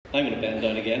I'm going to bend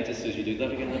down again, just as you do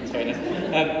that again. That was very nice.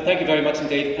 Thank you very much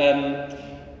indeed.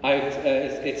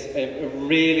 It's a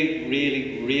really,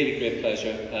 really, really great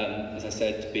pleasure, as I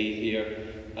said, to be here.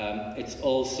 It's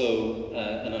also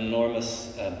an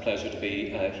enormous pleasure to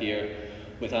be here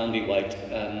with Andy White.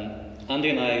 Andy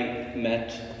and I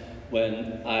met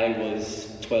when I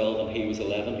was 12 and he was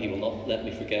 11. He will not let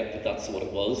me forget that that's what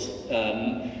it was.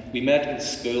 We met in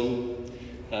school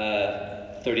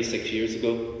 36 years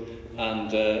ago,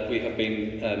 and we have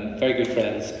been very good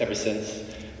friends ever since.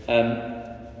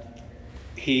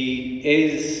 He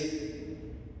is,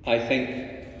 I think,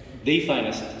 the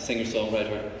finest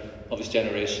singer-songwriter of his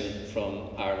generation from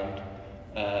Ireland.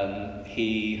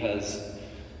 He has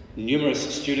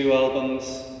numerous studio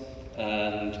albums,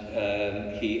 and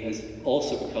he has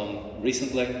also become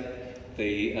recently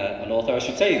an author. I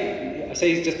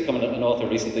say he's just become an author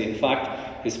recently. In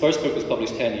fact, his first book was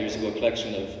published 10 years ago, a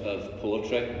collection of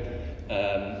poetry,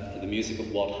 The Music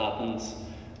of What Happens.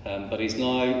 But he's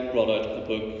now brought out a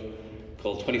book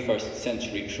called 21st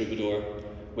Century Troubadour,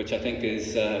 which I think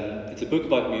is it's a book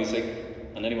about music,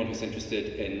 and anyone who's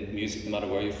interested in music, no matter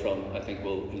where you're from, I think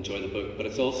will enjoy the book. But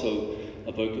it's also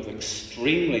a book of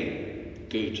extremely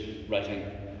good writing,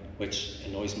 which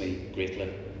annoys me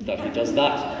greatly, that he does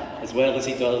that as well as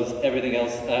he does everything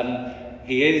else.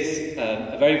 He is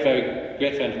a very, very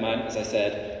great friend of mine, as I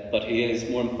said, but he is,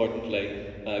 more importantly,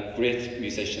 a great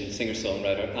musician,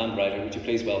 singer-songwriter and writer. Would you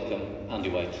please welcome Andy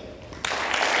White?